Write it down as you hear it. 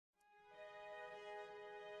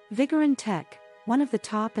Vigorun Tech, one of the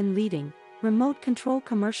top and leading, remote control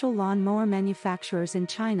commercial lawn mower manufacturers in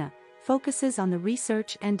China, focuses on the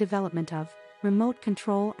research and development of remote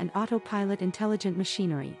control and autopilot intelligent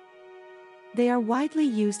machinery. They are widely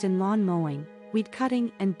used in lawn mowing, weed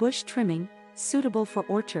cutting and bush trimming, suitable for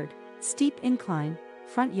orchard, steep incline,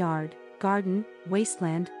 front yard, garden,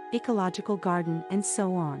 wasteland, ecological garden and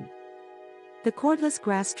so on. The cordless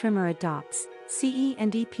grass trimmer adopts CE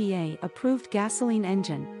and EPA approved gasoline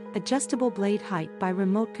engine, adjustable blade height by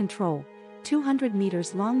remote control, 200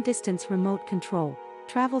 meters long distance remote control,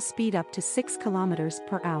 travel speed up to 6 kilometers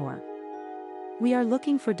per hour. We are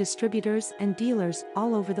looking for distributors and dealers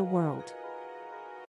all over the world.